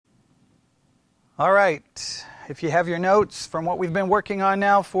All right, if you have your notes from what we've been working on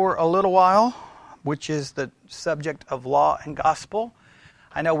now for a little while, which is the subject of law and gospel.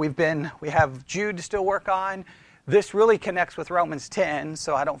 I know we have Jude to still work on. This really connects with Romans 10,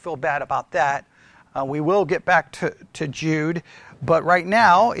 so I don't feel bad about that. We will get back to Jude, but right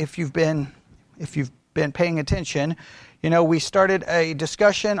now, if you've been paying attention, we started a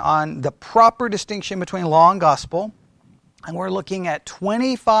discussion on the proper distinction between law and gospel, and we're looking at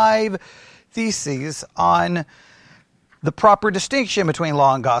 25 theses on the proper distinction between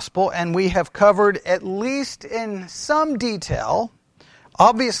law and gospel, and we have covered, at least in some detail.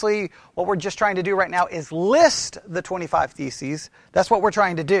 Obviously, what we're just trying to do right now is list the 25 theses. That's what we're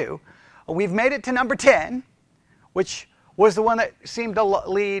trying to do. We've made it to number 10, which was the one that seemed to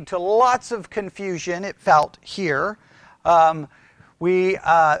lead to lots of confusion, it felt, here. I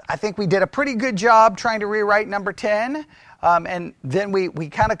think we did a pretty good job trying to rewrite number 10. And then we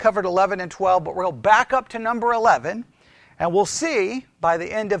kind of covered 11 and 12, but we'll back up to number 11. And we'll see by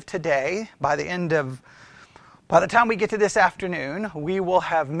the end of today, by the time we get to this afternoon, we will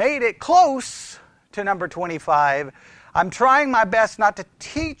have made it close to number 25. I'm trying my best not to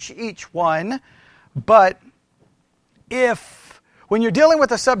teach each one, but when you're dealing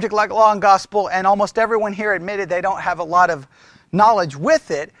with a subject like law and gospel, and almost everyone here admitted they don't have a lot of knowledge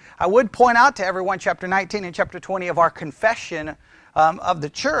with it, I would point out to everyone chapter 19 and chapter 20 of our confession of the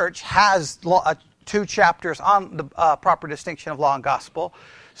church has 2 chapters on the proper distinction of law and gospel.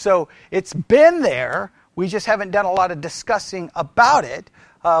 So it's been there. We just haven't done a lot of discussing about it.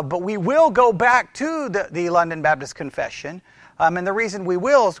 But we will go back to the London Baptist Confession. And the reason we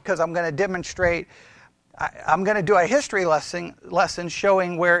will is because I'm going to demonstrate, I'm going to do a history lesson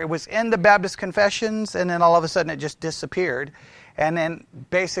showing where it was in the Baptist Confessions, and then all of a sudden it just disappeared. And then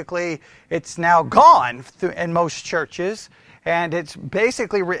basically it's now gone in most churches, and it's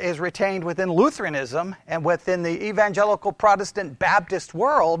basically is retained within Lutheranism, and within the evangelical Protestant Baptist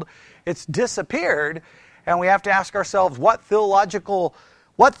world, it's disappeared. And we have to ask ourselves, what theological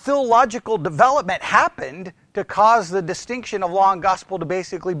development happened to cause the distinction of law and gospel to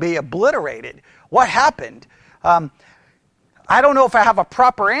basically be obliterated? What happened? I don't know if I have a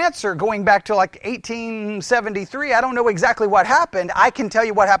proper answer going back to like 1873. I don't know exactly what happened. I can tell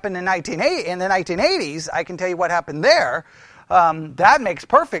you what happened in the 1980s. I can tell you what happened there. That makes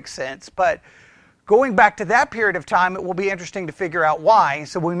perfect sense. But going back to that period of time, it will be interesting to figure out why.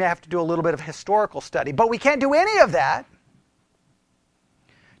 So we may have to do a little bit of historical study. But we can't do any of that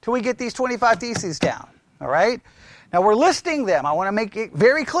till we get these 25 theses down. All right? Now we're listing them. I want to make it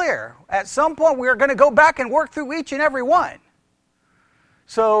very clear. At some point, we're going to go back and work through each and every one.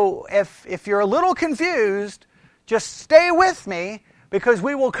 So if you're a little confused, just stay with me, because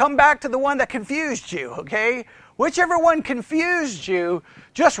we will come back to the one that confused you, okay? Whichever one confused you,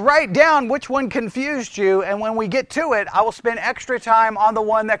 just write down which one confused you, and when we get to it, I will spend extra time on the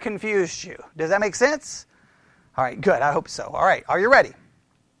one that confused you. Does that make sense? All right, good. I hope so. All right, are you ready?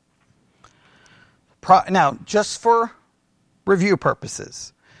 Now, just for review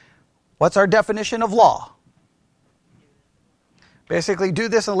purposes, what's our definition of law? Basically, do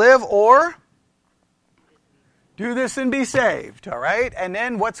this and live, or do this and be saved, all right? And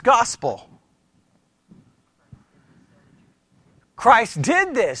then what's gospel? Christ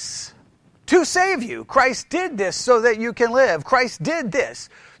did this to save you. Christ did this so that you can live. Christ did this.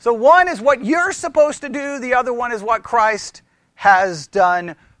 So one is what you're supposed to do. The other one is what Christ has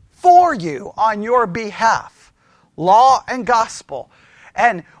done for you on your behalf. Law and gospel.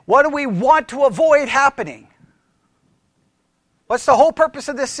 And what do we want to avoid happening? What's the whole purpose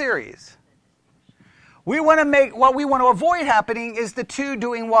of this series? What we want to avoid happening is the two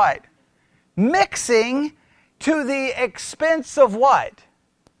doing what? Mixing to the expense of what?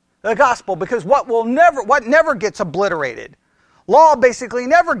 The gospel. Because what never gets obliterated. Law basically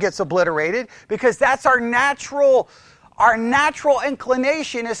never gets obliterated, because that's our natural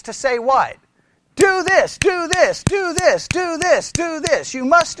inclination is to say what? Do this, do this, do this, do this, do this. You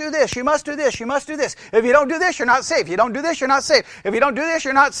must do this, you must do this, you must do this. If you don't do this, you're not saved. If you don't do this, you're not saved. If you don't do this,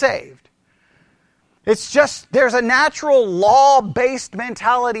 you're not saved. It's just, there's a natural law-based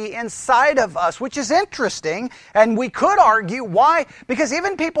mentality inside of us, which is interesting, and we could argue why, because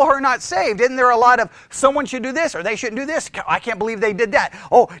even people who are not saved, isn't there a lot of, someone should do this, or they shouldn't do this, I can't believe they did that,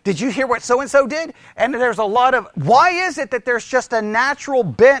 oh, did you hear what so-and-so did? And there's a lot of, why is it that there's just a natural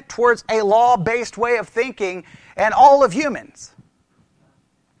bent towards a law-based way of thinking in all of humans?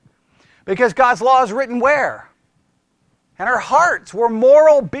 Because God's law is written where? In our hearts. We're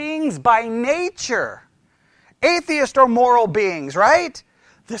moral beings by nature. Atheists are moral beings, right?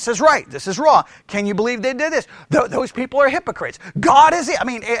 This is right. This is wrong. Can you believe they did this? Those people are hypocrites.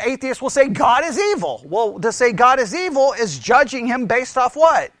 Atheists will say God is evil. Well, to say God is evil is judging him based off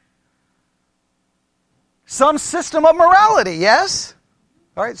what? Some system of morality, yes?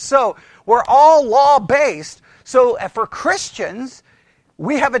 All right, so we're all law-based. So for Christians,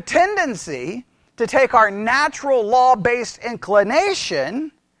 we have a tendency to take our natural law-based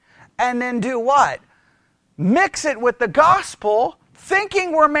inclination and then do what? Mix it with the gospel,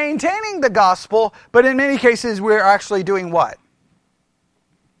 thinking we're maintaining the gospel, but in many cases we're actually doing what?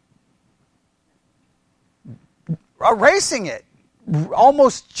 Erasing it,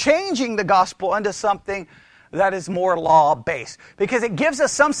 almost changing the gospel into something that is more law-based. Because it gives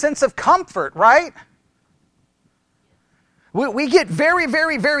us some sense of comfort, right? We get very,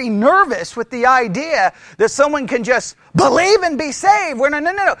 very, very nervous with the idea that someone can just believe and be saved.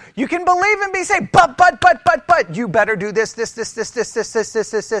 No. You can believe and be saved, but you better do this.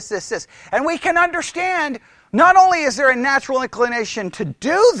 And we can understand, not only is there a natural inclination to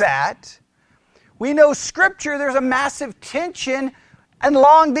do that, we know Scripture, there's a massive tension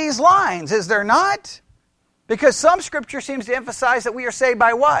along these lines, is there not? Because some Scripture seems to emphasize that we are saved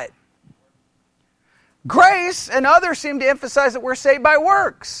by what? Grace, and others seem to emphasize that we're saved by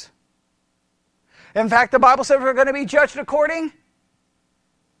works. In fact, the Bible says we're going to be judged according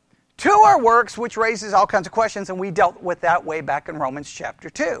to our works, which raises all kinds of questions, and we dealt with that way back in Romans chapter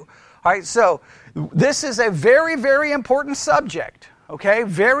 2. All right, so this is a very, very important subject. Okay,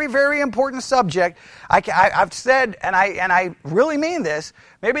 very, very important subject. I've said, and I really mean this,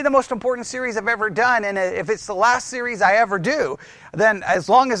 maybe the most important series I've ever done, and if it's the last series I ever do, then as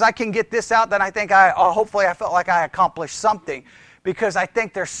long as I can get this out, then I think hopefully I felt like I accomplished something, because I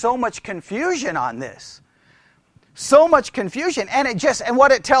think there's so much confusion on this. So much confusion, and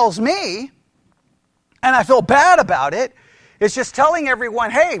what it tells me, and I feel bad about it, is just telling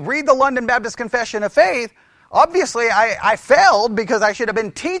everyone, hey, read the London Baptist Confession of Faith. Obviously, I failed because I should have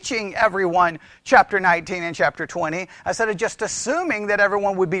been teaching everyone chapter 19 and chapter 20 instead of just assuming that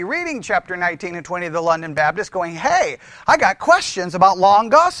everyone would be reading chapter 19 and 20 of the London Baptist going, hey, I got questions about law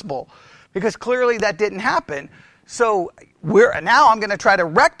and gospel, because clearly that didn't happen. So now I'm going to try to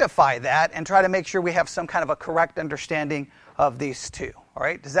rectify that and try to make sure we have some kind of a correct understanding of these two. All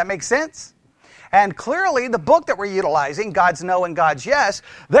right, does that make sense? And clearly, the book that we're utilizing, God's No and God's Yes,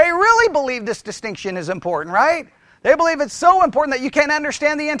 they really believe this distinction is important, right? They believe it's so important that you can't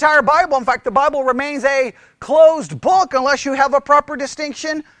understand the entire Bible. In fact, the Bible remains a closed book unless you have a proper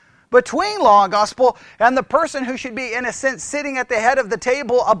distinction between law and gospel. And the person who should be, in a sense, sitting at the head of the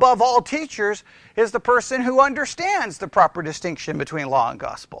table above all teachers is the person who understands the proper distinction between law and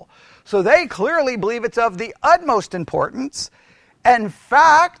gospel. So they clearly believe it's of the utmost importance. In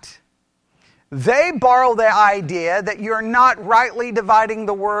fact, they borrow the idea that you're not rightly dividing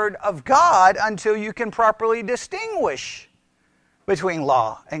the Word of God until you can properly distinguish between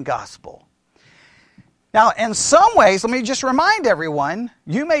law and gospel. Now, in some ways, let me just remind everyone,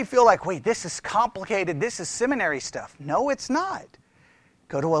 you may feel like, wait, this is complicated, this is seminary stuff. No, it's not.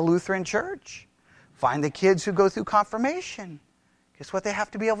 Go to a Lutheran church. Find the kids who go through confirmation. Guess what they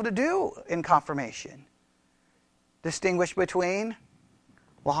have to be able to do in confirmation? Distinguish between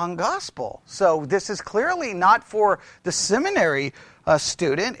law and gospel. So this is clearly not for the seminary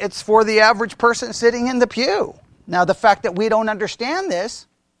student. It's for the average person sitting in the pew. Now, the fact that we don't understand this,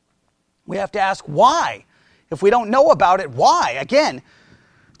 we have to ask why. If we don't know about it, why? Again,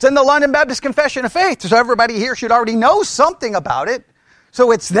 it's in the London Baptist Confession of Faith, so everybody here should already know something about it.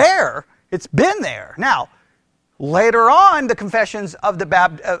 So it's there. It's been there. Now, later on, the confessions of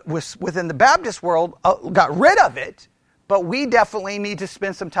the within the Baptist world got rid of it. But we definitely need to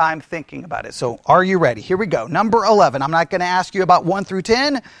spend some time thinking about it. So are you ready? Here we go. Number 11. I'm not going to ask you about 1 through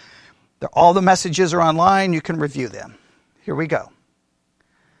 10. All the messages are online. You can review them. Here we go.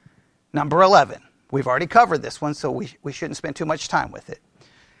 Number 11. We've already covered this one, so we shouldn't spend too much time with it.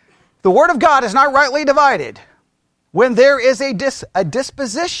 The Word of God is not rightly divided when there is a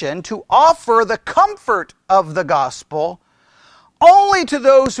disposition to offer the comfort of the gospel only to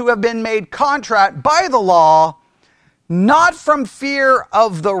those who have been made contrite by the law, not from fear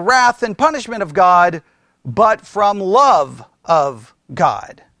of the wrath and punishment of God, but from love of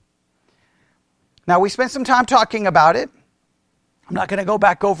God. Now, we spent some time talking about it. I'm not going to go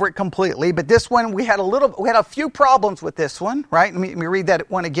back over it completely, but this one, we had a few problems with this one, right? Let me read that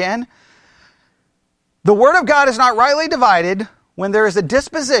one again. The Word of God is not rightly divided when there is a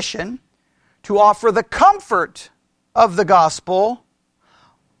disposition to offer the comfort of the gospel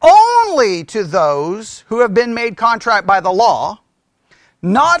only to those who have been made contrite by the law,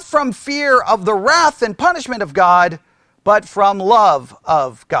 not from fear of the wrath and punishment of God, but from love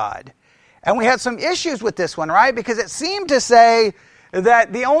of God. And we had some issues with this one, right? Because it seemed to say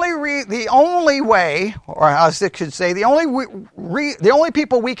that the only way, or I should say, the only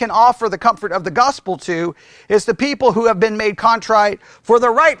people we can offer the comfort of the gospel to is the people who have been made contrite for the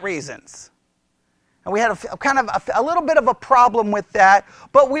right reasons. And we had a little bit of a problem with that,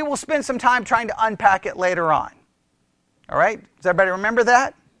 but we will spend some time trying to unpack it later on. All right? Does everybody remember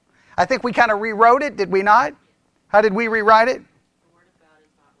that? I think we kind of rewrote it, did we not? How did we rewrite it?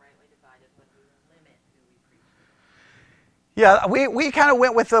 Yeah, we kind of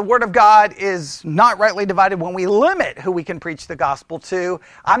went with the Word of God is not rightly divided when we limit who we can preach the gospel to.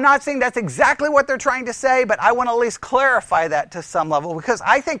 I'm not saying that's exactly what they're trying to say, but I want to at least clarify that to some level, because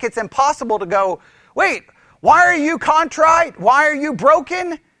I think it's impossible to go, wait, why are you contrite? Why are you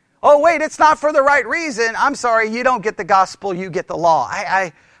broken? Oh, wait, it's not for the right reason. I'm sorry, you don't get the gospel, you get the law.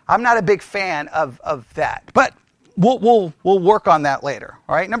 I'm not a big fan of that, but we'll work on that later.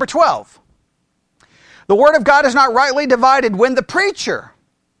 All right, number 12. The Word of God is not rightly divided when the preacher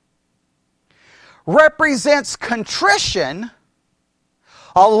represents contrition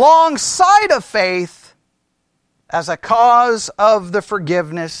alongside of faith as a cause of the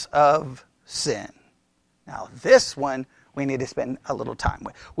forgiveness of sin. Now, this one we need to spend a little time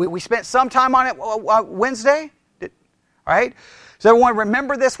with. We spent some time on it Wednesday, right? Does everyone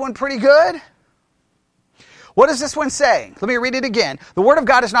remember this one pretty good? What is this one saying? Let me read it again. The Word of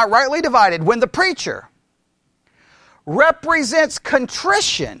God is not rightly divided when the preacher represents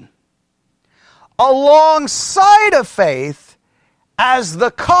contrition alongside of faith as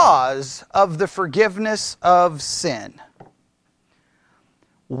the cause of the forgiveness of sin.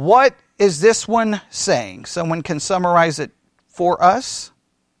 What is this one saying? Someone can summarize it for us.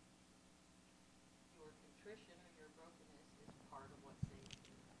 Your contrition or your brokenness is part of what saves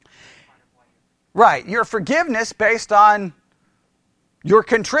you. Part of why you're Right, your forgiveness based on your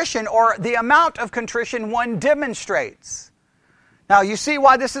contrition or the amount of contrition one demonstrates. Now, you see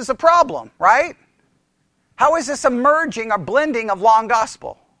why this is a problem, right? How is this a merging or blending of law and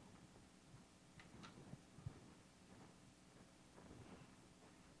gospel?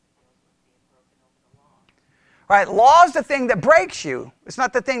 Right, law is the thing that breaks you. It's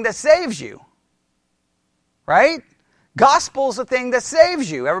not the thing that saves you. Right? Gospel is the thing that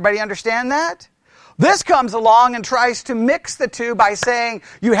saves you. Everybody understand that? This comes along and tries to mix the two by saying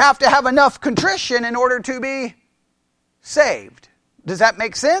you have to have enough contrition in order to be saved. Does that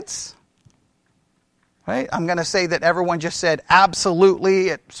make sense? Right? I'm going to say that everyone just said, absolutely,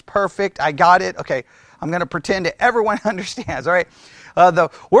 it's perfect, I got it. Okay, I'm going to pretend that everyone understands. All right. The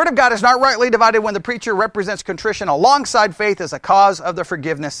Word of God is not rightly divided when the preacher represents contrition alongside faith as a cause of the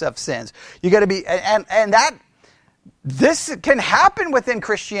forgiveness of sins. You got to be, and that, this can happen within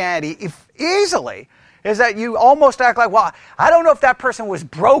Christianity easily, is that you almost act like, well, I don't know if that person was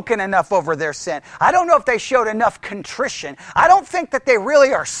broken enough over their sin. I don't know if they showed enough contrition. I don't think that they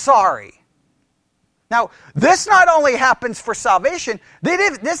really are sorry. Now, this not only happens for salvation,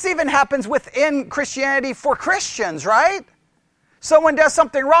 this even happens within Christianity for Christians, right? Someone does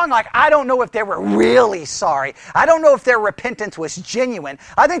something wrong, like, I don't know if they were really sorry. I don't know if their repentance was genuine.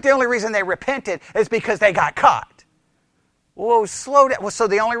 I think the only reason they repented is because they got caught. Whoa, slow down. Well, so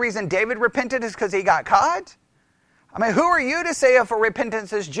the only reason David repented is because he got caught? I mean, who are you to say if a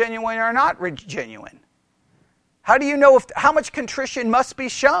repentance is genuine or not genuine? How do you know how much contrition must be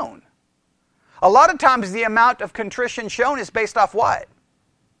shown? A lot of times the amount of contrition shown is based off what?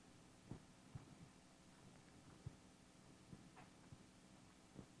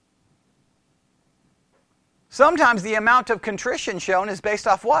 Sometimes the amount of contrition shown is based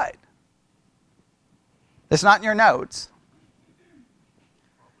off what? It's not in your notes.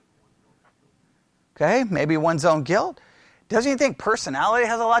 Okay, maybe one's own guilt. Doesn't you think personality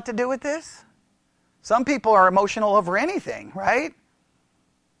has a lot to do with this? Some people are emotional over anything, right?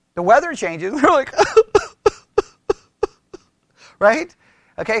 The weather changes, they're like, right?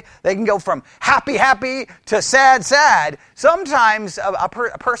 Okay, they can go from happy, happy to sad, sad. Sometimes a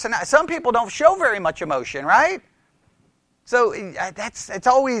person, some people don't show very much emotion, right? So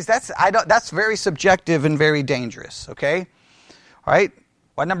that's very subjective and very dangerous. Okay, all right.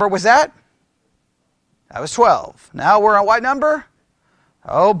 What number was that? That was 12. Now we're on what number?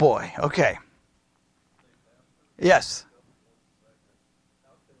 Oh boy. Okay. Yes.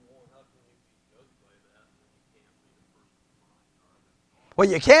 Well,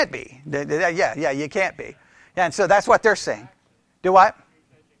 you can't be. Yeah, you can't be. Yeah, and so that's what they're saying. Do what?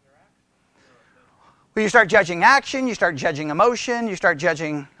 Well, you start judging action, you start judging emotion, you start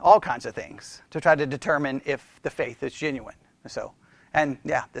judging all kinds of things to try to determine if the faith is genuine. So, and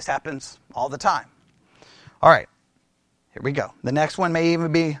yeah, this happens all the time. All right. Here we go. The next one may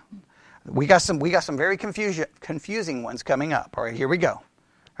even be, we got some very confusing ones coming up. All right, here we go. All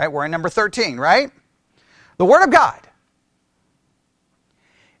right, we're in number 13, right? The Word of God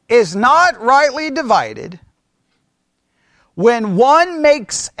is not rightly divided when one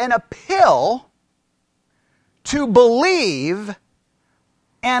makes an appeal to believe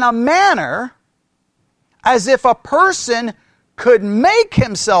in a manner as if a person could make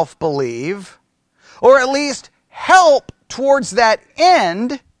himself believe, or at least help towards that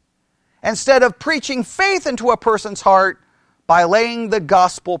end, instead of preaching faith into a person's heart by laying the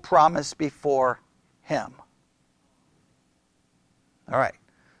gospel promise before him. All right.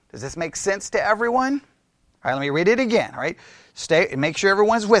 Does this make sense to everyone? All right, let me read it again. All right. Stay and make sure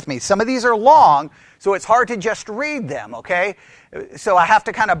everyone's with me. Some of these are long, so it's hard to just read them, okay? So I have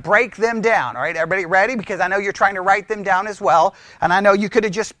to kind of break them down. All right, everybody ready? Because I know you're trying to write them down as well. And I know you could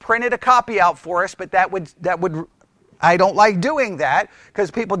have just printed a copy out for us, but that would I don't like doing that because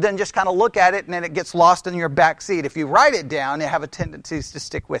people then just kind of look at it and then it gets lost in your back seat. If you write it down, it have a tendency to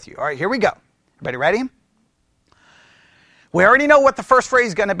stick with you. All right, here we go. Everybody ready? We already know what the first phrase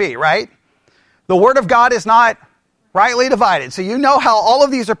is going to be, right? The Word of God is not rightly divided. So you know how all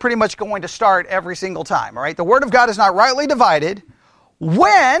of these are pretty much going to start every single time, all right? The Word of God is not rightly divided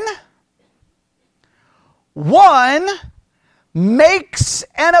when one makes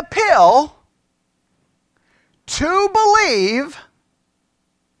an appeal to believe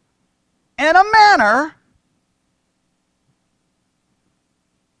in a manner.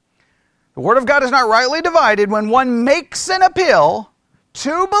 The Word of God is not rightly divided when one makes an appeal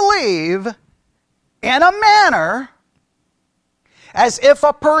to believe in a manner as if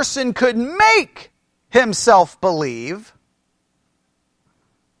a person could make himself believe.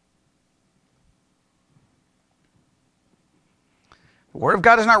 The Word of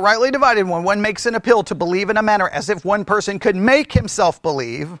God is not rightly divided when one makes an appeal to believe in a manner as if one person could make himself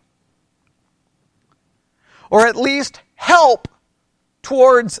believe, or at least help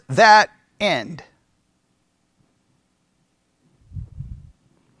towards that end.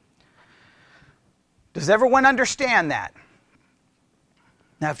 Does everyone understand that?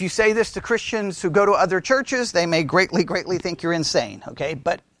 Now, if you say this to Christians who go to other churches, they may greatly think you're insane, okay?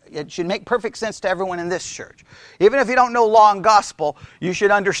 But it should make perfect sense to everyone in this church. Even if you don't know law and gospel, you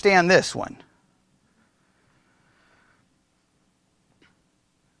should understand this one.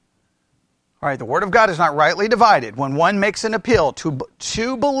 All right, the Word of God is not rightly divided when one makes an appeal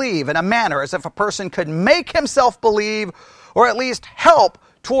to believe in a manner as if a person could make himself believe, or at least help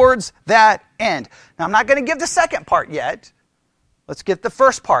towards that end. Now, I'm not going to give the second part yet. Let's get the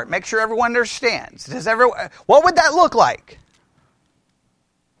first part. Make sure everyone understands. What would that look like?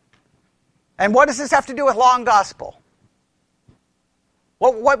 And what does this have to do with law and gospel?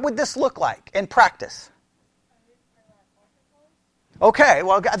 What would this look like in practice? Okay,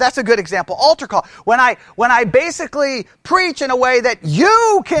 well, that's a good example. Altar call. When I basically preach in a way that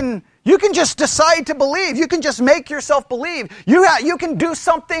you can just decide to believe. You can just make yourself believe. You can do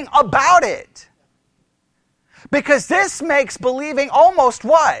something about it. Because this makes believing almost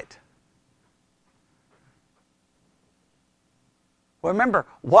what? Well, remember,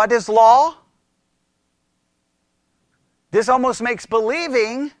 what is law? This almost makes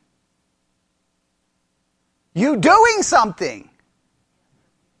believing you doing something.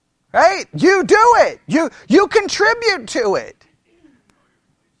 Right? You do it. You contribute to it.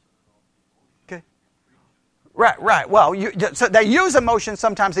 Okay. Right. Well, so they use emotion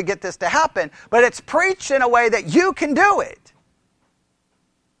sometimes to get this to happen, but it's preached in a way that you can do it.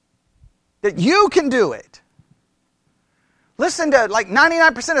 That you can do it. Listen to like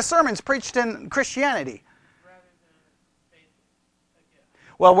 99% of sermons preached in Christianity.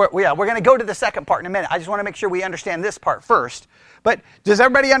 Well, we're going to go to the second part in a minute. I just want to make sure we understand this part first. But does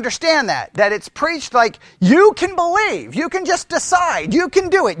everybody understand that? That it's preached like you can believe. You can just decide. You can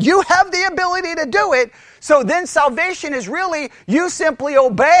do it. You have the ability to do it. So then salvation is really you simply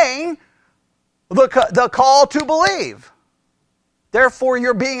obeying the call to believe. Therefore,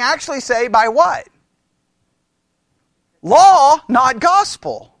 you're being actually saved by what? Law, not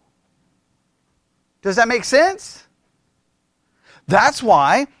gospel. Does that make sense? That's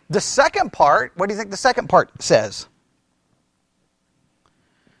why the second part, what do you think the second part says?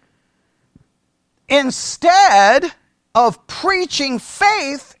 Instead of preaching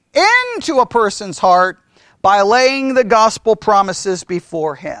faith into a person's heart by laying the gospel promises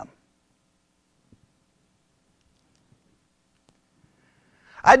before him.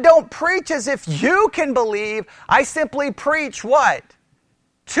 I don't preach as if you can believe. I simply preach what?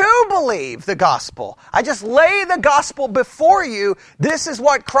 to believe the gospel. I just lay the gospel before you. This is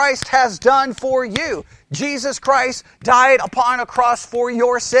what Christ has done for you. Jesus Christ died upon a cross for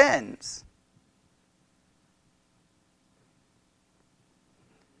your sins.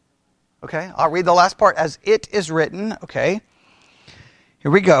 Okay, I'll read the last part. As it is written. Okay,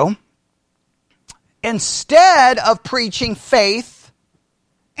 here we go. Instead of preaching faith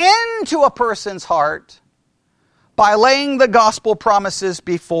into a person's heart by laying the gospel promises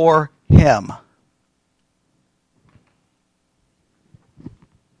before him.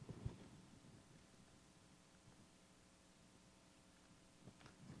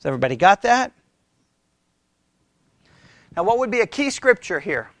 Has everybody got that? Now, what would be a key scripture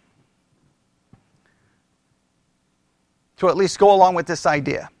here to at least go along with this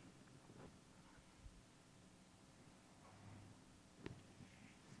idea?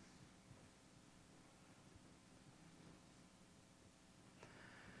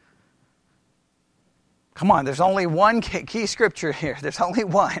 Come on, there's only one key scripture here. There's only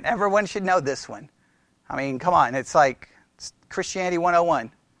one. Everyone should know this one. I mean, come on, it's like Christianity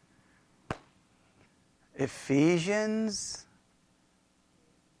 101. Ephesians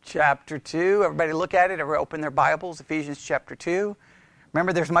chapter 2. Everybody look at it. Everybody open their Bibles. Ephesians chapter 2.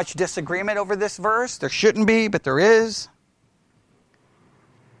 Remember, there's much disagreement over this verse. There shouldn't be, but there is.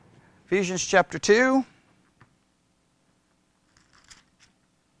 Ephesians chapter 2.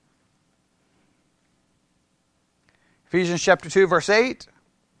 Ephesians chapter 2, verse 8.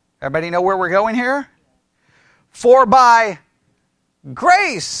 Everybody know where we're going here? For by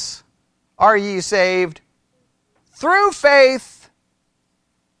grace are ye saved through faith,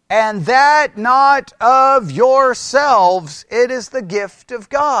 and that not of yourselves. It is the gift of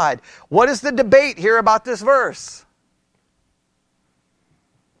God. What is the debate here about this verse?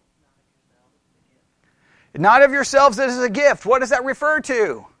 Not of yourselves, it is a gift. What does that refer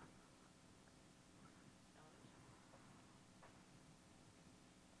to?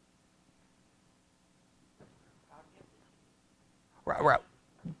 Right.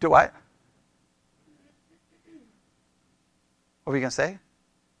 Do what? What were you going to say?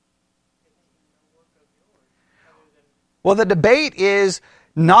 Well, the debate is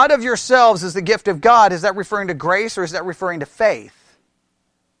not of yourselves is the gift of God. Is that referring to grace or is that referring to faith?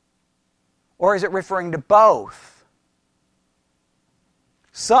 Or is it referring to both?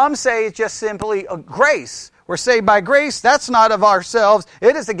 Some say it's just simply grace. We're saved by grace. That's not of ourselves.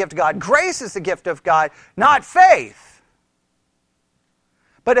 It is the gift of God. Grace is the gift of God, not faith.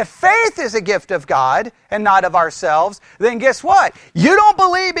 But if faith is a gift of God and not of ourselves, then guess what? You don't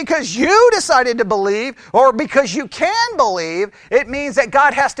believe because you decided to believe or because you can believe. It means that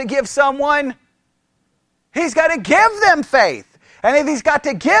God has to give someone, He's got to give them faith. And if He's got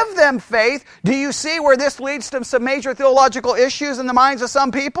to give them faith, do you see where this leads to some major theological issues in the minds of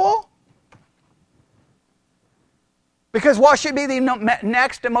some people? Because what should be the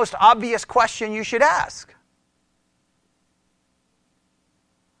next and most obvious question you should ask?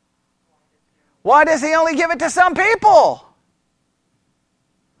 Why does He only give it to some people?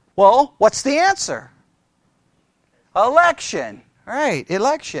 Well, what's the answer? Election. Right,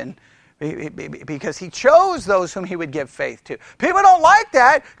 election. Because He chose those whom He would give faith to. People don't like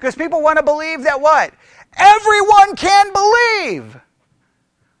that because people want to believe that what? Everyone can believe.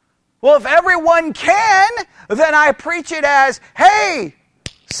 Well, if everyone can, then I preach it as, hey,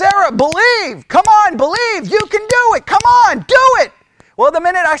 Sarah, believe. Come on, believe. You can do it. Come on, do it. Well, the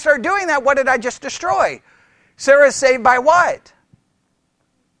minute I start doing that, what did I just destroy? Sarah's saved by what?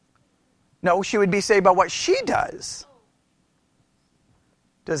 No, she would be saved by what she does.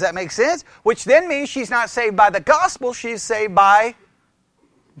 Does that make sense? Which then means she's not saved by the gospel, she's saved by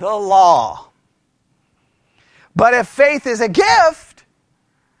the law. But if faith is a gift,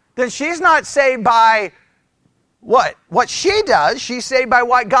 then she's not saved by what? What she does. She's saved by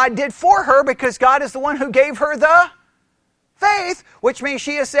what God did for her because God is the one who gave her the faith, which means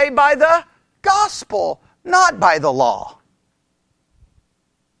she is saved by the gospel, not by the law.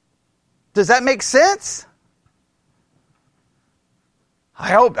 Does that make sense?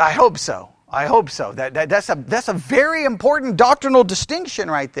 I hope so. I hope so. That's a very important doctrinal distinction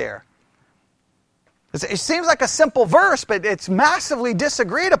right there. It seems like a simple verse, but it's massively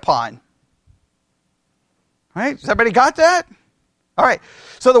disagreed upon. Right? Has everybody got that? All right.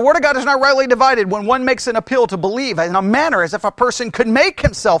 So the Word of God is not rightly divided when one makes an appeal to believe in a manner as if a person could make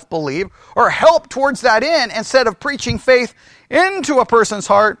himself believe or help towards that end instead of preaching faith into a person's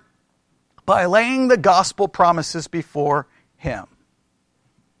heart by laying the gospel promises before him.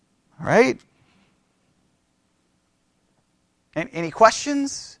 All right? Any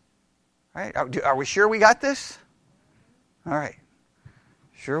questions? All right. Are we sure we got this? All right.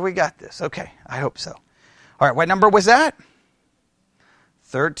 Sure we got this. Okay, I hope so. All right, what number was that?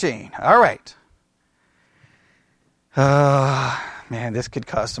 13. All right. Man, this could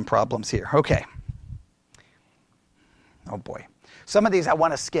cause some problems here. Okay. Oh boy. Some of these I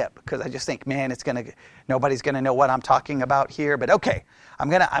want to skip because I just think, man, nobody's gonna know what I'm talking about here. But okay,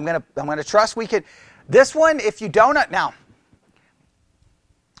 I'm gonna trust we could. This one, if you don't now,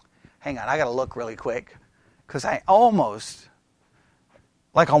 hang on, I gotta look really quick because I almost,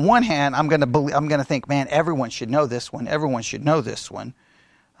 like on one hand, I'm gonna think, man, everyone should know this one. Everyone should know this one.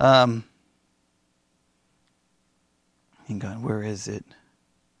 Hang on, where is it?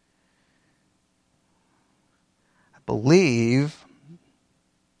 I believe.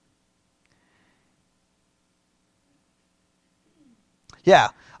 Yeah,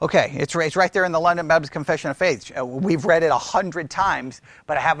 okay, it's right there in the London Baptist Confession of Faith. We've read it 100 times,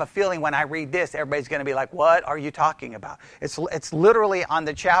 but I have a feeling when I read this, everybody's going to be like, what are you talking about? It's literally on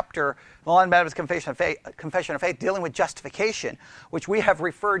the chapter, the London Baptist Confession of Faith, dealing with justification, which we have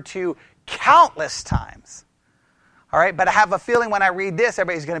referred to countless times. All right, but I have a feeling when I read this,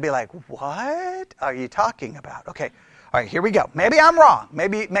 everybody's going to be like, what are you talking about? Okay, all right, here we go. Maybe I'm wrong.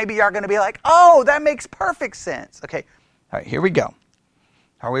 Maybe you're going to be like, oh, that makes perfect sense. Okay, all right, here we go.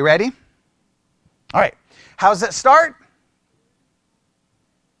 Are we ready? All right. How's it start?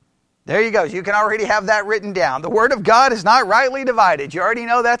 There you go. You can already have that written down. The Word of God is not rightly divided. You already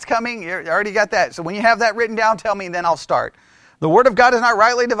know that's coming. You already got that. So when you have that written down, tell me, and then I'll start. The Word of God is not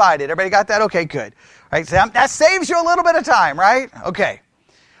rightly divided. Everybody got that? Okay, good. All right, so that saves you a little bit of time, right? Okay.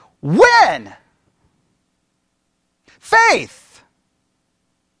 When faith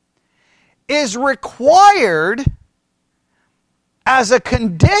is required as a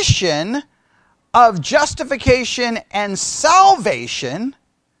condition of justification and salvation.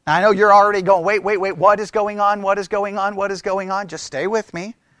 Now, I know you're already going, wait, what is going on? What is going on? What is going on? Just stay with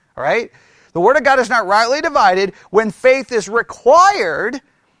me, all right? The Word of God is not rightly divided when faith is required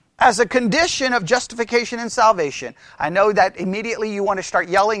as a condition of justification and salvation. I know that immediately you want to start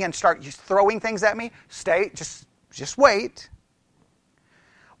yelling and start throwing things at me. Stay, just wait.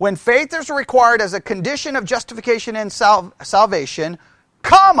 When faith is required as a condition of justification and salvation,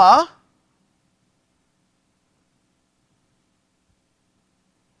 comma,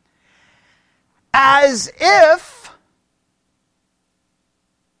 as if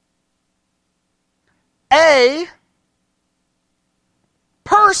a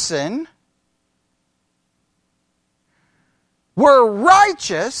person were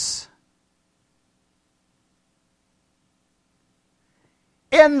righteous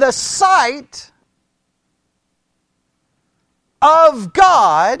in the sight of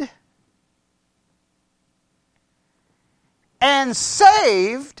God and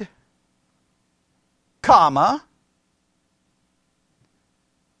saved, comma,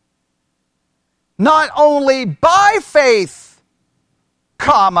 not only by faith,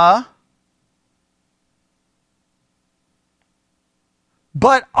 comma,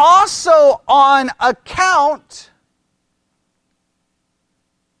 but also on account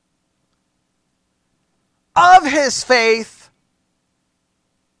of his faith,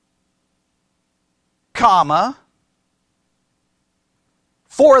 comma,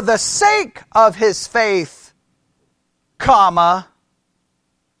 for the sake of his faith, comma,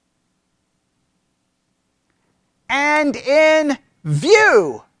 and in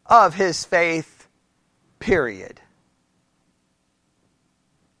view of his faith, period.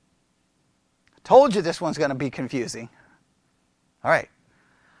 I told you this one's going to be confusing. All right.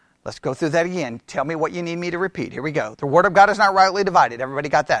 Let's go through that again. Tell me what you need me to repeat. Here we go. The Word of God is not rightly divided. Everybody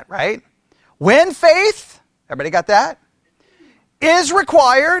got that, right? When faith, everybody got that? Is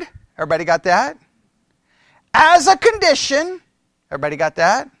required. Everybody got that? As a condition. Everybody got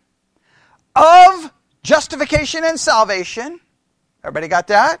that? Of justification and salvation. Everybody got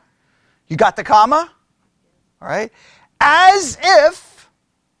that? You got the comma? All right. As if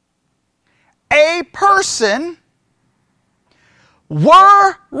a person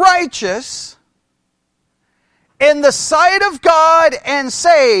were righteous in the sight of God and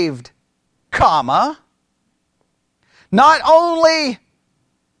saved, comma, not only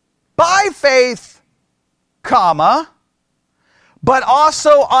by faith, comma, but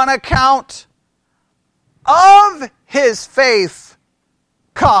also on account of his faith,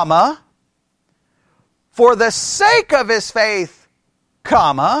 comma, for the sake of his faith,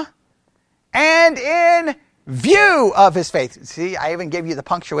 comma, and in view of his faith. See, I even gave you the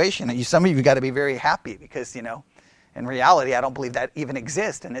punctuation. Some of you got to be very happy because, in reality, I don't believe that even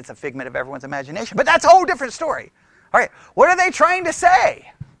exists, and it's a figment of everyone's imagination. But that's a whole different story. All right, what are they trying to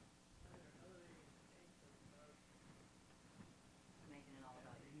say?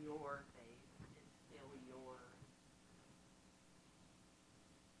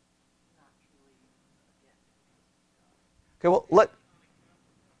 Okay, well, look.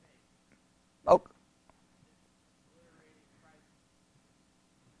 Oh.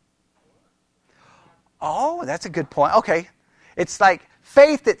 Oh, that's a good point. Okay. It's like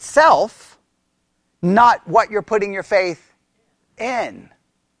faith itself, not what you're putting your faith in.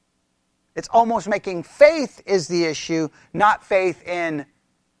 It's almost making faith is the issue, not faith in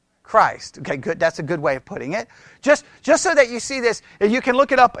Christ. Okay, good. That's a good way of putting it. Just so that you see this, you can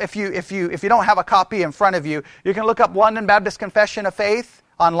look it up if you don't have a copy in front of you. You can look up London Baptist Confession of Faith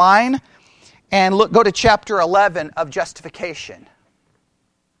online and go to chapter 11 of Justification.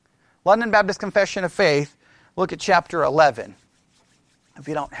 London Baptist Confession of Faith, look at chapter 11. If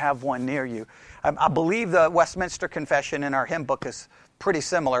you don't have one near you. I believe the Westminster Confession in our hymn book is pretty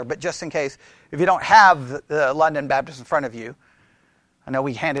similar, but just in case, if you don't have the London Baptist in front of you, I know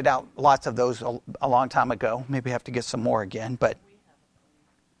we handed out lots of those a long time ago. Maybe have to get some more again, but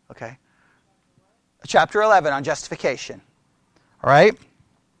okay. Chapter 11 on justification. All right?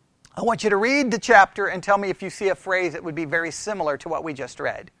 I want you to read the chapter and tell me if you see a phrase that would be very similar to what we just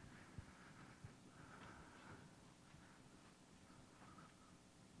read.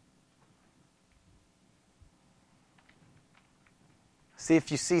 See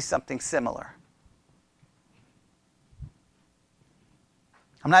if you see something similar.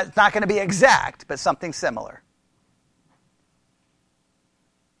 It's not going to be exact, but something similar.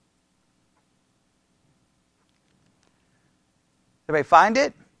 Everybody find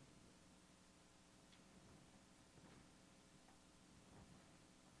it?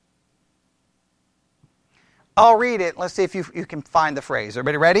 I'll read it. Let's see if you can find the phrase.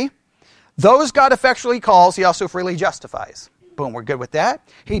 Everybody ready? Those God effectually calls, he also freely justifies. Boom, we're good with that.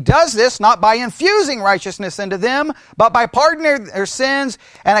 He does this not by infusing righteousness into them, but by pardoning their sins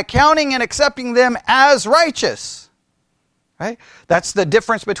and accounting and accepting them as righteous. Right? That's the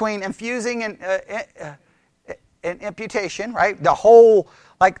difference between infusing and imputation, right? The whole,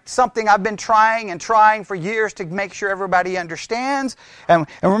 like something I've been trying for years to make sure everybody understands. And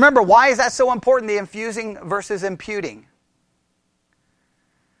remember, why is that so important, the infusing versus imputing?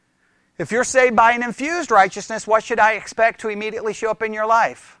 If you're saved by an infused righteousness, what should I expect to immediately show up in your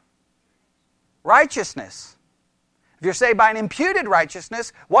life? Righteousness. If you're saved by an imputed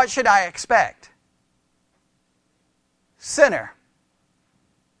righteousness, what should I expect? Sinner.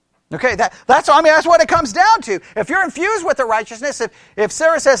 Okay, that's what it comes down to. If you're infused with the righteousness, if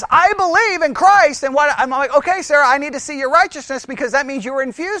Sarah says, I believe in Christ, and I'm like, okay, Sarah, I need to see your righteousness because that means you were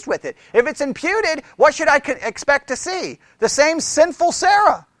infused with it. If it's imputed, what should I expect to see? The same sinful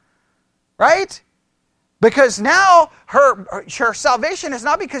Sarah. Right? Because now her salvation is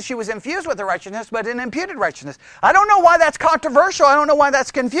not because she was infused with the righteousness, but an imputed righteousness. I don't know why that's controversial. I don't know why that's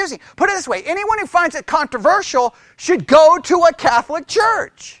confusing. Put it this way. Anyone who finds it controversial should go to a Catholic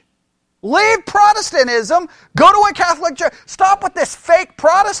church. Leave Protestantism. Go to a Catholic church. Stop with this fake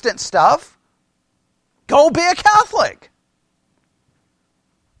Protestant stuff. Go be a Catholic.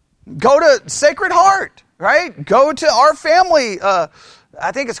 Go to Sacred Heart. Right? Go to Our Family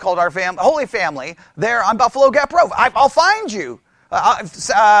I think it's called Our Family, Holy Family, there on Buffalo Gap Road. I'll find you.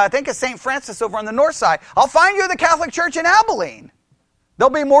 I think it's St. Francis over on the north side. I'll find you at the Catholic Church in Abilene. They'll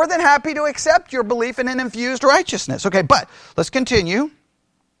be more than happy to accept your belief in an infused righteousness. Okay, but let's continue.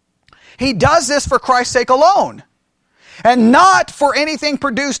 He does this for Christ's sake alone, and not for anything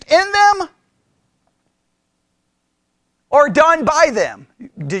produced in them or done by them.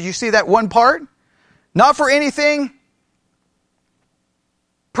 Did you see that one part? Not for anything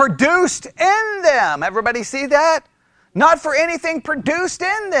produced in them. Everybody see that? Not for anything produced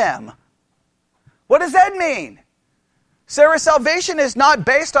in them. What does that mean? Sarah's salvation is not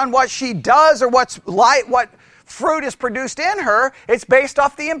based on what she does or what fruit is produced in her. It's based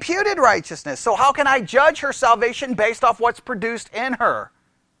off the imputed righteousness. So how can I judge her salvation based off what's produced in her?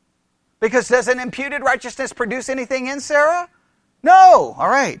 Because does an imputed righteousness produce anything in Sarah? No. All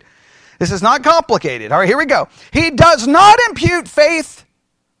right. This is not complicated. All right, here we go. He does not impute faith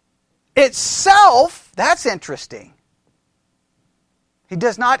itself. That's interesting. He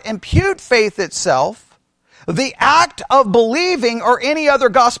does not impute faith itself, the act of believing or any other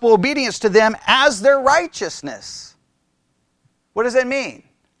gospel obedience to them as their righteousness. What does that mean?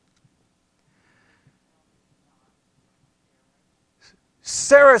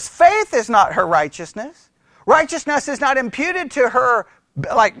 Sarah's faith is not her righteousness. Righteousness is not imputed to her,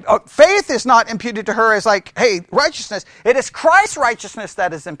 faith is not imputed to her as hey, righteousness. It is Christ's righteousness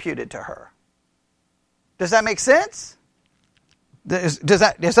that is imputed to her. Does that make sense?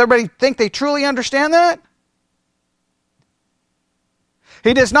 Does everybody think they truly understand that?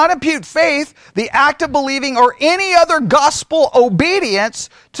 He does not impute faith, the act of believing, or any other gospel obedience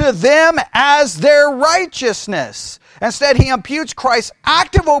to them as their righteousness. Instead, he imputes Christ's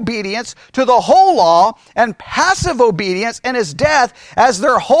active obedience to the whole law and passive obedience in his death as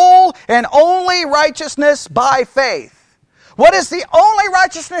their whole and only righteousness by faith. What is the only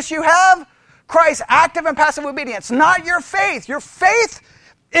righteousness you have? Christ's active and passive obedience, not your faith. Your faith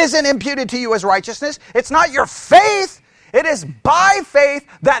isn't imputed to you as righteousness. It's not your faith. It is by faith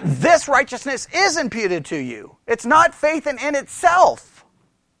that this righteousness is imputed to you. It's not faith in itself.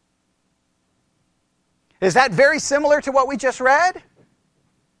 Is that very similar to what we just read?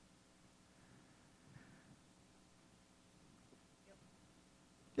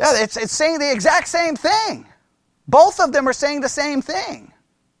 Yeah, it's saying the exact same thing. Both of them are saying the same thing.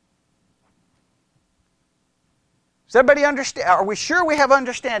 Does everybody understand? Are we sure we have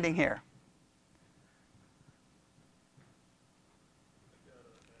understanding here?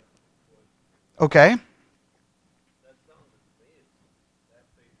 Okay.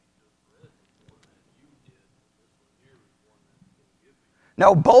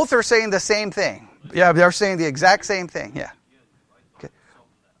 No, both are saying the same thing. Yeah, they're saying the exact same thing. Yeah. Okay.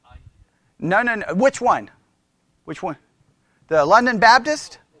 No. Which one? Which one? The London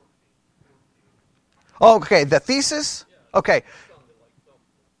Baptist? Oh, okay. The thesis? Okay.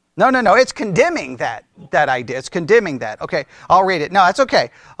 No. It's condemning that idea. It's condemning that. Okay. I'll read it. No, that's okay.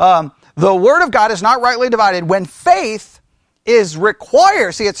 The Word of God is not rightly divided when faith is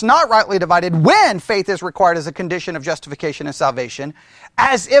required. See, it's not rightly divided when faith is required as a condition of justification and salvation,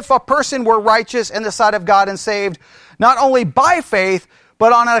 as if a person were righteous in the sight of God and saved not only by faith,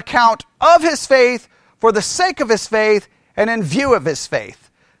 but on account of his faith, for the sake of his faith, and in view of his faith.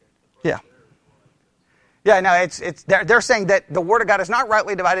 Yeah. Yeah, no, they're saying that the Word of God is not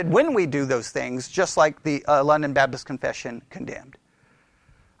rightly divided when we do those things, just like the London Baptist Confession condemned.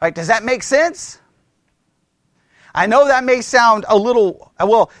 All right, does that make sense? I know that may sound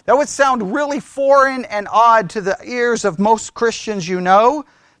that would sound really foreign and odd to the ears of most Christians you know.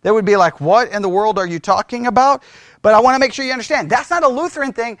 They would be like, what in the world are you talking about? But I want to make sure you understand, that's not a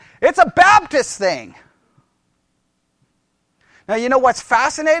Lutheran thing, it's a Baptist thing. Now, you know what's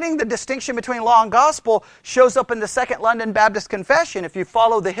fascinating? The distinction between law and gospel shows up in the Second London Baptist Confession. If you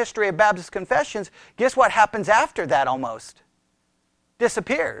follow the history of Baptist confessions, guess what happens after that almost?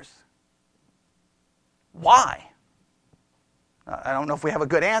 Disappears. Why? I don't know if we have a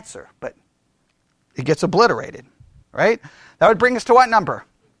good answer, but it gets obliterated, right? That would bring us to what number?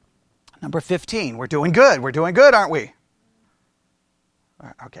 Number 15. We're doing good. We're doing good, aren't we?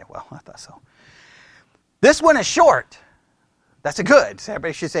 Okay, well, I thought so. This one is short. That's a good. So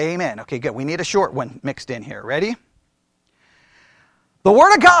everybody should say amen. Okay, good. We need a short one mixed in here. Ready? The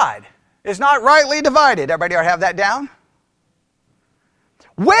Word of God is not rightly divided. Everybody already have that down?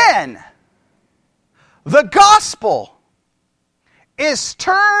 When the gospel is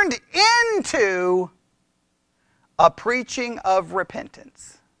turned into a preaching of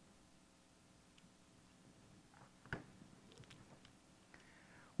repentance.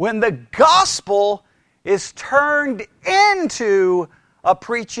 When the gospel is turned into a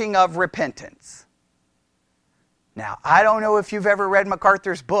preaching of repentance. Now, I don't know if you've ever read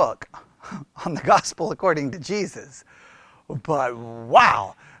MacArthur's book on the gospel according to Jesus, but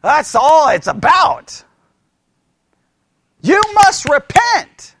wow, that's all it's about. You must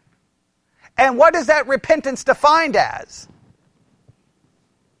repent. And what is that repentance defined as?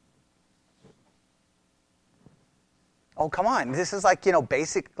 Oh, come on. This is like,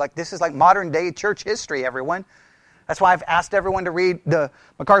 basic, this is like modern day church history, everyone. That's why I've asked everyone to read the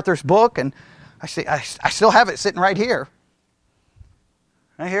MacArthur's book, and I still have it sitting right here.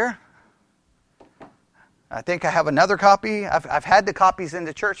 Right here. I think I have another copy. I've had the copies in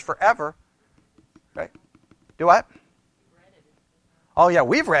the church forever. Right? Do what? Oh, yeah,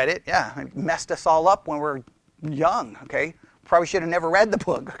 we've read it. Yeah, it messed us all up when we were young, okay? Probably should have never read the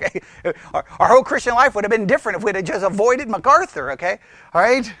book, okay? Our whole Christian life would have been different if we'd have just avoided MacArthur, okay? All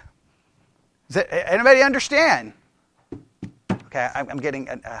right? Anybody understand? Okay, I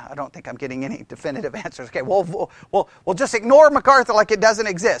don't think I'm getting any definitive answers. Okay, we'll just ignore MacArthur like it doesn't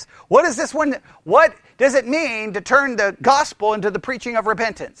exist. What does it mean to turn the gospel into the preaching of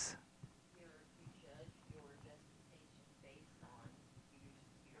repentance?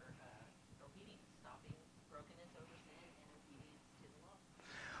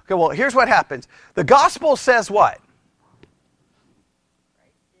 Okay, well, here's what happens. The gospel says what?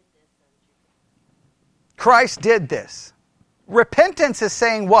 Christ did this. Repentance is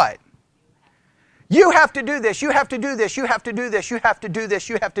saying what? You have to do this, you have to do this, you have to do this, you have to do this,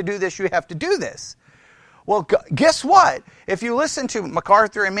 you have to do this, you have to do this. Well, guess what? If you listen to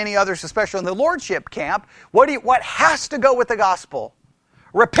MacArthur and many others, especially in the Lordship camp, what has to go with the gospel?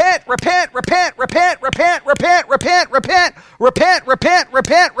 Repent, repent, repent, repent, repent, repent, repent, repent, repent, repent,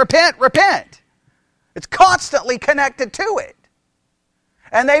 repent, repent, repent. It's constantly connected to it.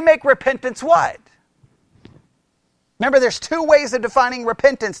 And they make repentance what? Remember, there's two ways of defining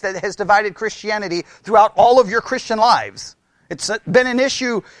repentance that has divided Christianity throughout all of your Christian lives. It's been an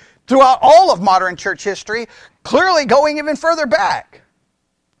issue throughout all of modern church history, clearly going even further back.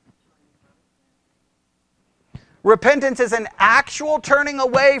 Repentance is an actual turning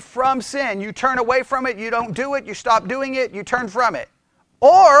away from sin. You turn away from it, you don't do it, you stop doing it, you turn from it.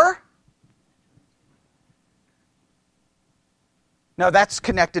 Or, no, that's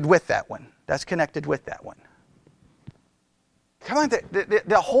connected with that one. That's connected with that one. Come on,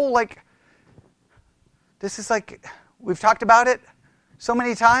 the whole, this is we've talked about it so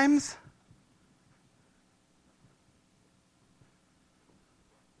many times.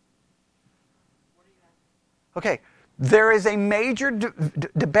 Okay, there is a major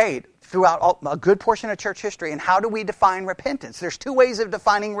debate throughout a good portion of church history in how do we define repentance. There's two ways of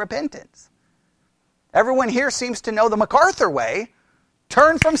defining repentance. Everyone here seems to know the MacArthur way.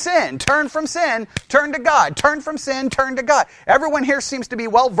 Turn from sin, turn to God. Turn from sin, turn to God. Everyone here seems to be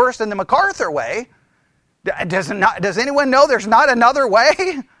well versed in the MacArthur way. Does anyone know there's not another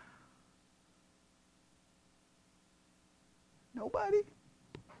way? Nobody?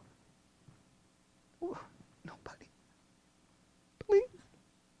 Ooh, nobody? Please?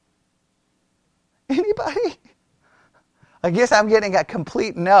 Anybody? I guess I'm getting a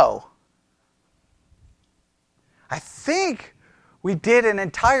complete no. I think we did an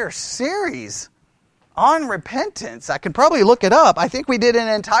entire series on repentance. I could probably look it up. I think we did an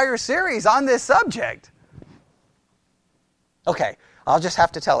entire series on this subject. Okay, I'll just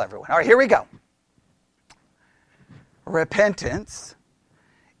have to tell everyone. All right, here we go. Repentance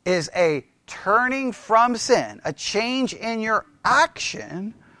is a turning from sin, a change in your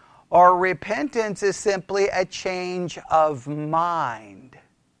action, or repentance is simply a change of mind.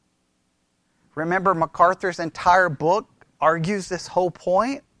 Remember, MacArthur's entire book argues this whole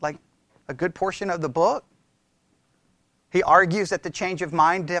point, like a good portion of the book. He argues that the change of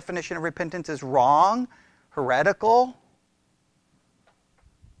mind definition of repentance is wrong, heretical.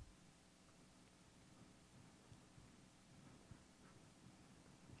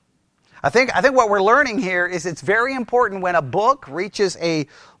 I think what we're learning here is it's very important when a book reaches a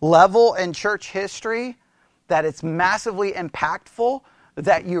level in church history that it's massively impactful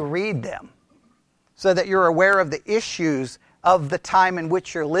that you read them, so that you're aware of the issues of the time in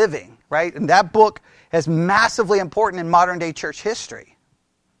which you're living, right? And that book is massively important in modern day church history,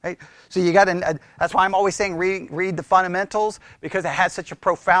 right? So you got to, that's why I'm always saying read the fundamentals, because it has such a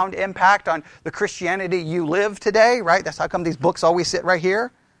profound impact on the Christianity you live today, right? That's how come these books always sit right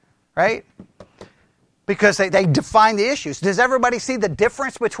here, right? Because they define the issues. Does everybody see the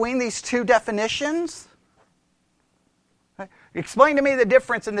difference between these two definitions? Right? Explain to me the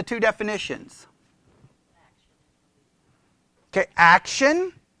difference in the two definitions. Okay,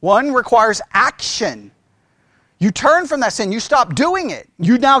 action. One requires action. You turn from that sin. You stop doing it.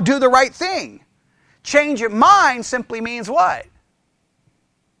 You now do the right thing. Change of mind simply means what?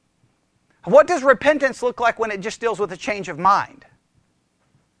 What does repentance look like when it just deals with a change of mind?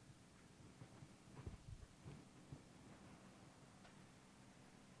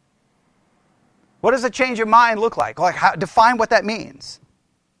 What does a change of mind look like? Define what that means.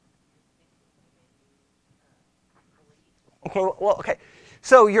 Okay.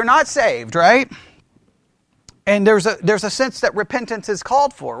 So you're not saved, right? And there's a sense that repentance is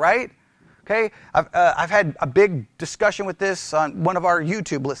called for, right? Okay. I've had a big discussion with this on one of our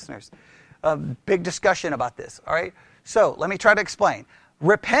YouTube listeners. A big discussion about this. All right. So let me try to explain.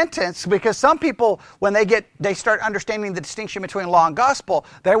 Repentance, because some people, when they start understanding the distinction between law and gospel,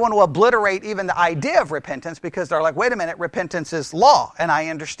 they want to obliterate even the idea of repentance, because they're like, wait a minute, repentance is law, and I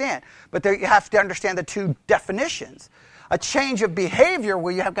understand. But you have to understand the two definitions. A change of behavior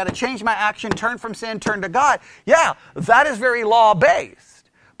where you have got to change my action, turn from sin, turn to God. Yeah, that is very law-based.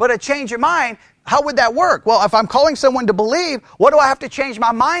 But a change of mind, how would that work? Well, if I'm calling someone to believe, what do I have to change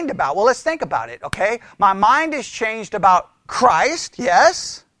my mind about? Well, let's think about it, okay? My mind is changed about Christ,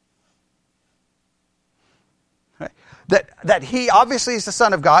 yes. That he obviously is the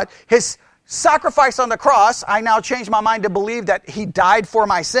Son of God. His sacrifice on the cross, I now change my mind to believe that he died for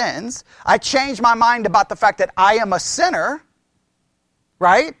my sins. I change my mind about the fact that I am a sinner,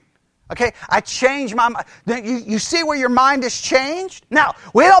 right? Okay, I change my mind. You see where your mind is changed? Now,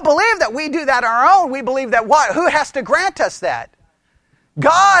 we don't believe that we do that on our own. We believe that what? Who has to grant us that?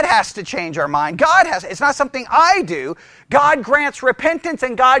 God has to change our mind. It's not something I do. God grants repentance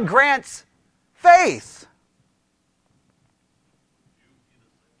and God grants faith.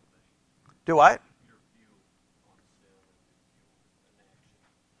 Do what?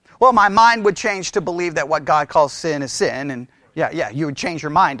 Well, my mind would change to believe that what God calls sin is sin, and you would change your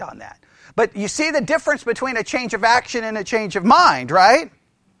mind on that. But you see the difference between a change of action and a change of mind, right?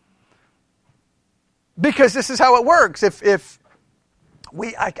 Because this is how it works. If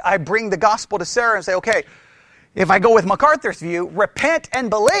I bring the gospel to Sarah and say, okay, if I go with MacArthur's view, repent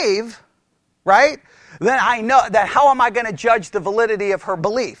and believe, right? Then I know that how am I going to judge the validity of her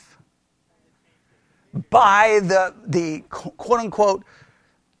belief? By the quote-unquote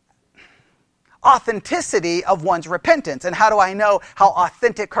authenticity of one's repentance. And how do I know how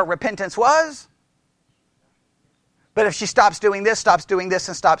authentic her repentance was? But if she stops doing this,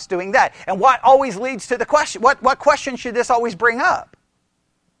 and stops doing that. And what always leads to the question, what question should this always bring up?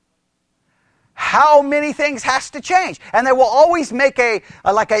 How many things has to change? And they will always make a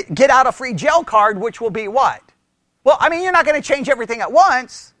get out of free jail card, which will be what? Well, I mean, you're not going to change everything at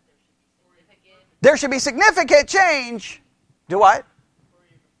once. There should be significant change. Do what?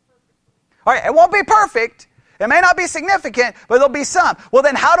 All right, it won't be perfect. It may not be significant, but there'll be some. Well,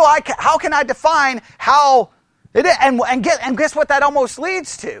 then how can I define how it is? And guess what that almost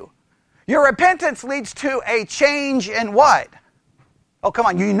leads to? Your repentance leads to a change in what? Oh, come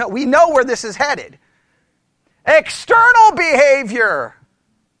on, we know where this is headed. External behavior.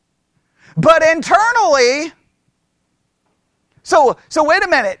 But internally, so wait a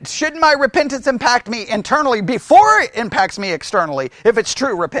minute, shouldn't my repentance impact me internally before it impacts me externally, if it's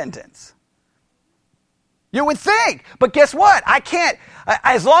true repentance? You would think. But guess what? I can't,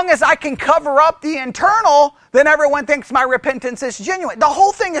 as long as I can cover up the internal, then everyone thinks my repentance is genuine. The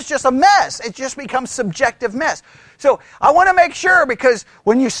whole thing is just a mess. It just becomes subjective mess. So I want to make sure, because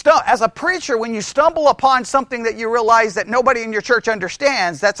as a preacher, when you stumble upon something that you realize that nobody in your church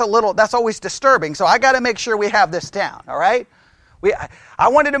understands, that's always disturbing. So I got to make sure we have this down, all right? I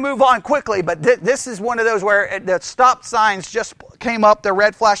wanted to move on quickly, but this is one of those where the stop signs just came up, the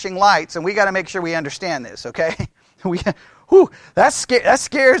red flashing lights, and we got to make sure we understand this, okay? That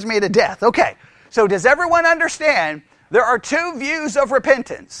scares me to death. Okay, so does everyone understand there are two views of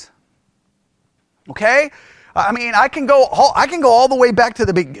repentance? Okay? I mean, I can go all the way back to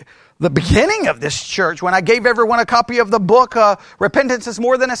the beginning of this church when I gave everyone a copy of the book, Repentance is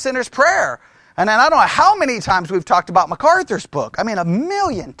More Than a Sinner's Prayer. And then I don't know how many times we've talked about MacArthur's book. I mean,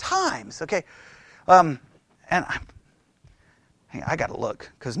 1,000,000 times. Okay, and I got to look,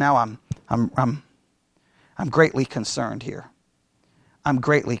 because now I'm greatly concerned here. I'm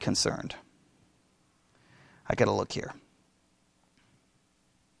greatly concerned. I got to look here.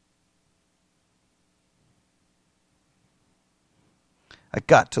 I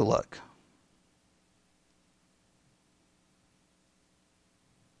got to look.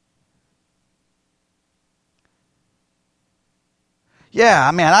 Yeah,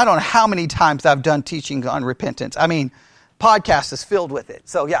 I mean, I don't know how many times I've done teaching on repentance. I mean, podcast is filled with it.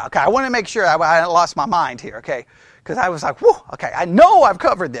 So, yeah, okay, I want to make sure I lost my mind here, okay? Because I was like, whew, okay, I know I've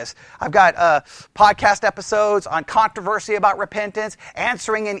covered this. I've got podcast episodes on controversy about repentance,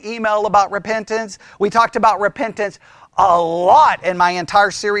 answering an email about repentance. We talked about repentance a lot in my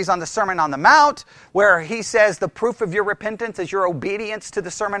entire series on the Sermon on the Mount, where he says the proof of your repentance is your obedience to the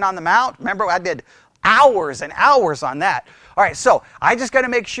Sermon on the Mount. Remember, I did hours and hours on that. All right, so I just got to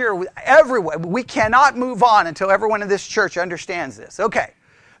make sure we cannot move on until everyone in this church understands this. Okay,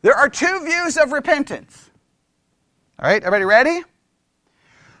 there are two views of repentance. All right, everybody ready?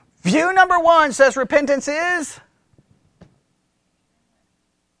 View number one says repentance is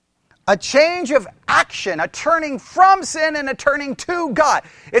a change of action, a turning from sin and a turning to God.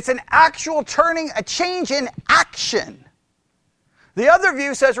 It's an actual turning, a change in action. The other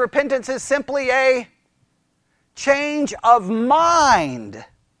view says repentance is simply a change of mind.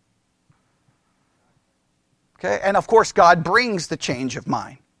 Okay, and of course God brings the change of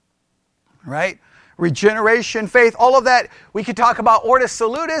mind. Right? Regeneration, faith, all of that. We could talk about Ordo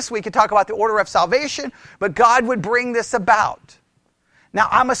Salutis, we could talk about the order of salvation, but God would bring this about. Now,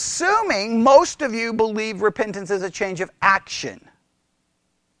 I'm assuming most of you believe repentance is a change of action.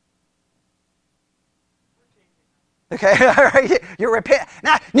 Okay, all right, you repent.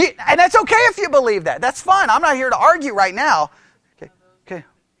 Now, and that's okay if you believe that. That's fine. I'm not here to argue right now. Okay.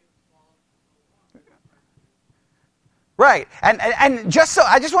 Right, and just so,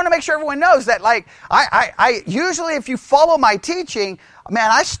 I just want to make sure everyone knows that, like, I usually, if you follow my teaching,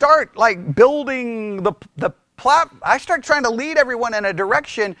 man, I start, like, building I start trying to lead everyone in a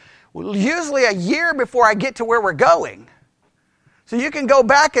direction usually a year before I get to where we're going. So you can go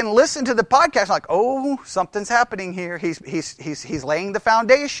back and listen to the podcast like, oh, something's happening here. He's laying the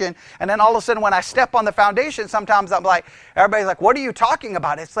foundation. And then all of a sudden when I step on the foundation, sometimes I'm like, everybody's like, what are you talking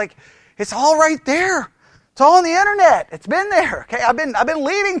about? It's like, it's all right there. It's all on the internet. It's been there. Okay, I've been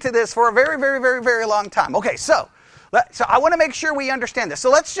leading to this for a very, very, very, very long time. Okay, so I want to make sure we understand this. So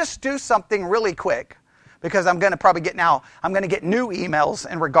let's just do something really quick. Because I'm going to get new emails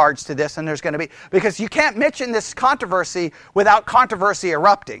in regards to this, and there's going to be, because you can't mention this controversy without controversy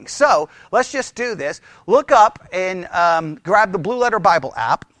erupting. So let's just do this. Look up and grab the Blue Letter Bible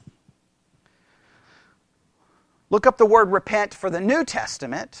app. Look up the word repent for the New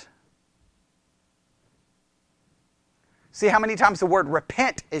Testament. See how many times the word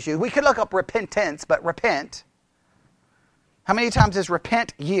repent is used. We could look up repentance, but repent. How many times is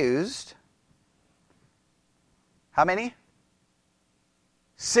repent used? How many?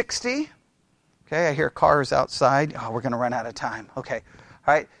 60. Okay, I hear cars outside. Oh, we're going to run out of time. Okay,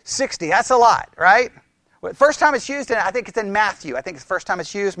 all right, 60. That's a lot, right? First time it's used, I think it's in Matthew. I think it's the first time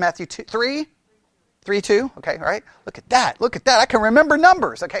it's used, Matthew 3? 3:2. Okay, all right. Look at that. I can remember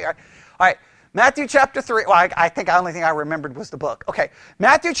numbers. Okay, all right. Matthew chapter 3. Well, I think the only thing I remembered was the book. Okay,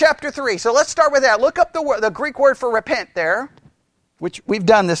 Matthew chapter 3. So let's start with that. Look up the Greek word for repent there, which we've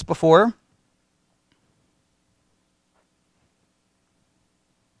done this before.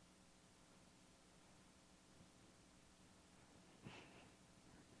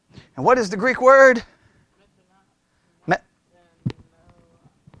 And what is the Greek word?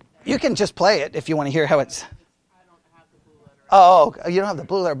 You can just play it if you want to hear how it's... I don't have the Blue Letter. Oh, you don't have the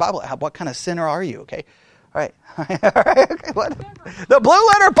Blue Letter Bible app. What kind of sinner are you? Okay. All right. All right. Okay. What? The Blue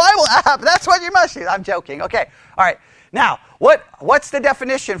Letter Bible app. That's what you must use. I'm joking. Okay. All right. Now, what's the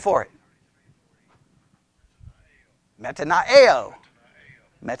definition for it? Metanoeo.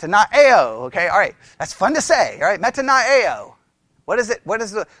 Metanoeo. Okay. All right. That's fun to say. All right. Metanoeo. What is it?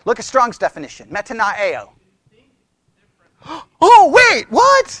 Look at Strong's definition. Metanoeo. Oh, wait,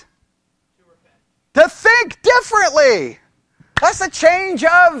 what? To think differently. That's a change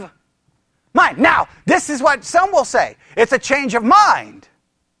of mind. Now, this is what some will say. It's a change of mind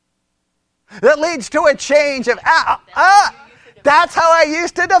that leads to a change of... that's how I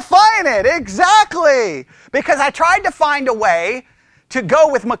used to define it. Exactly. Because I tried to find a way to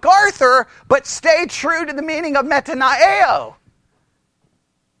go with MacArthur, but stay true to the meaning of metanoeo.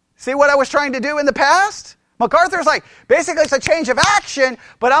 See what I was trying to do in the past? MacArthur's like, basically it's a change of action,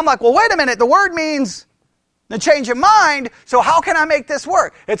 but I'm like, well, wait a minute, the word means the change of mind, so how can I make this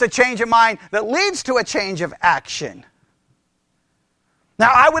work? It's a change of mind that leads to a change of action. Now,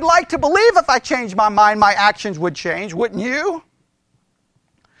 I would like to believe if I changed my mind, my actions would change, wouldn't you?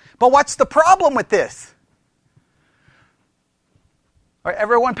 But what's the problem with this? Are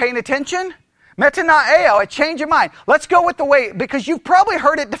everyone paying attention? Metanoeo, a change of mind. Let's go with the way, because you've probably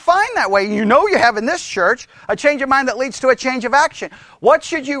heard it defined that way. You know you have in this church, a change of mind that leads to a change of action. What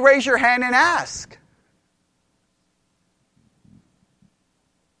should you raise your hand and ask?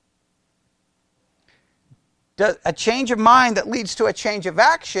 A change of mind that leads to a change of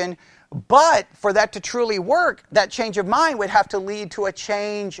action, but for that to truly work, that change of mind would have to lead to a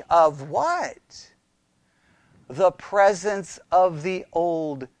change of what? The presence of the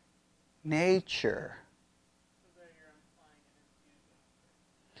old nature.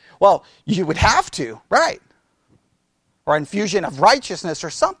 Well, you would have to, right? Or infusion of righteousness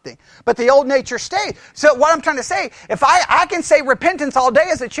or something. But the old nature stays. So what I'm trying to say, if I can say repentance all day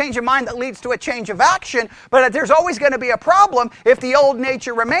is a change of mind that leads to a change of action, but there's always going to be a problem if the old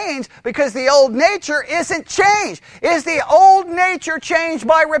nature remains, because the old nature isn't changed. Is the old nature changed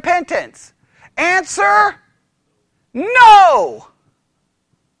by repentance? Answer, no.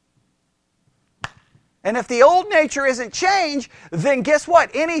 And if the old nature isn't changed, then guess what?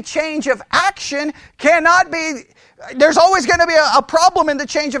 Any change of action cannot be... There's always going to be a problem in the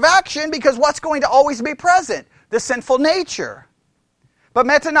change of action, because what's going to always be present? The sinful nature. But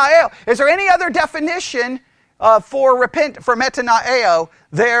metanoeo, is there any other definition for metanoeo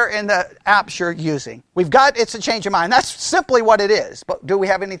there in the apps you're using? We've got it's a change of mind. That's simply what it is. But do we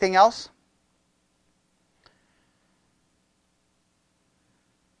have anything else?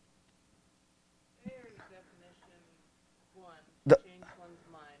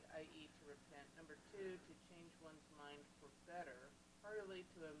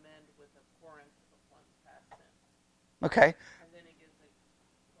 Okay. And then it gives a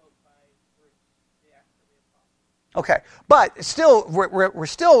quote by Bruce, the Acts of the Apostles. Okay, but still, we're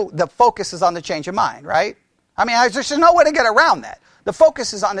still, the focus is on the change of mind, right? I mean, there's no way to get around that. The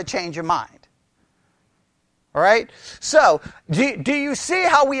focus is on the change of mind. All right? So, do you see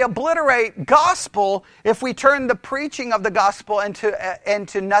how we obliterate gospel if we turn the preaching of the gospel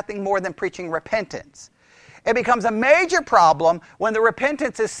into nothing more than preaching repentance? It becomes a major problem when the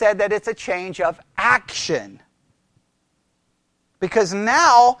repentance is said that it's a change of action. Because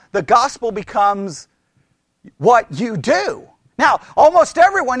now the gospel becomes what you do. Now, almost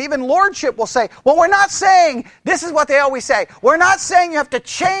everyone, even lordship, will say, well, we're not saying, this is what they always say, we're not saying you have to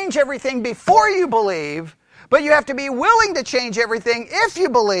change everything before you believe, but you have to be willing to change everything if you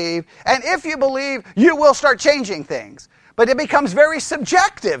believe, and if you believe, you will start changing things. But it becomes very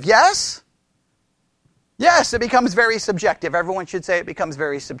subjective, yes? Yes, it becomes very subjective. Everyone should say it becomes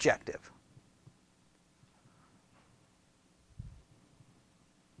very subjective.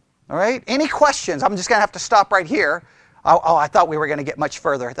 All right? Any questions? I'm just going to have to stop right here. Oh, I thought we were going to get much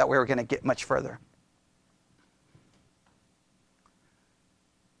further.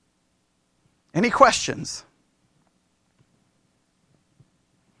 Any questions?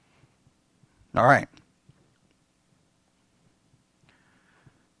 All right.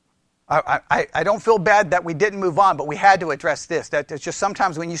 I don't feel bad that we didn't move on, but we had to address this. That it's just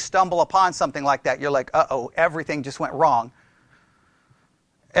sometimes when you stumble upon something like that, you're like, uh-oh, everything just went wrong.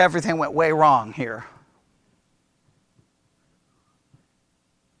 Everything went way wrong here.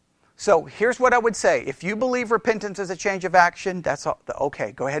 So here's what I would say. If you believe repentance is a change of action, that's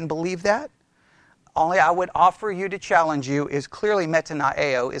okay. Go ahead and believe that. Only I would offer you to challenge you is clearly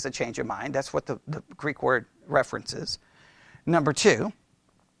metanoeo is a change of mind. That's what the Greek word references. Number two,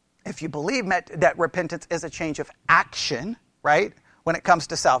 if you believe that repentance is a change of action, right, when it comes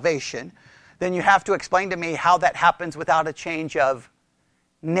to salvation, then you have to explain to me how that happens without a change of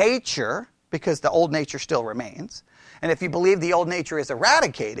nature, because the old nature still remains. And if you believe the old nature is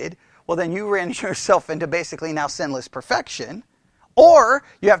eradicated, well, then you ran yourself into basically now sinless perfection. Or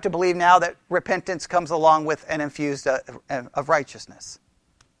you have to believe now that repentance comes along with an infused of righteousness.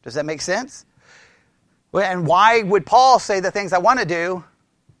 Does that make sense? And why would Paul say the things I want to do,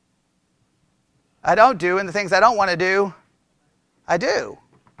 I don't do, and the things I don't want to do, I do?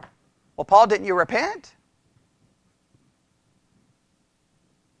 Well, Paul, didn't you repent?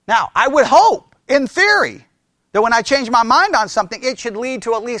 Now, I would hope, in theory, that when I change my mind on something, it should lead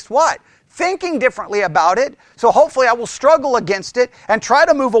to at least what? Thinking differently about it. So hopefully I will struggle against it and try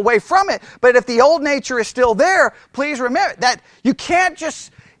to move away from it. But if the old nature is still there, please remember that you can't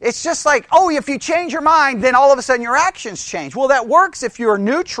just, it's just like, oh, if you change your mind, then all of a sudden your actions change. Well, that works if you're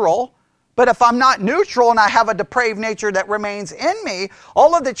neutral. But if I'm not neutral and I have a depraved nature that remains in me,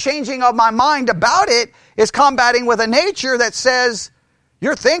 all of the changing of my mind about it is combating with a nature that says,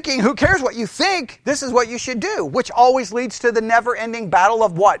 you're thinking, who cares what you think? This is what you should do, which always leads to the never-ending battle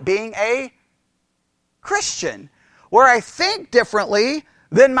of what? Being a Christian, where I think differently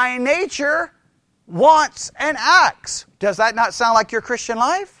than my nature wants and acts. Does that not sound like your Christian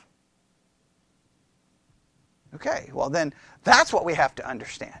life? Okay, well then, that's what we have to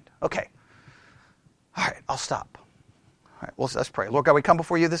understand. Okay. All right, I'll stop. All right, well, let's pray. Lord God, we come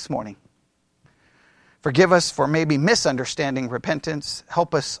before you this morning. Forgive us for maybe misunderstanding repentance.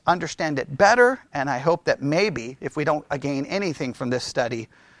 Help us understand it better. And I hope that maybe, if we don't gain anything from this study,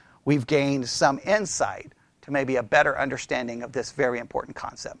 we've gained some insight to maybe a better understanding of this very important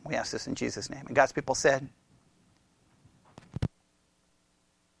concept. We ask this in Jesus' name. And God's people said,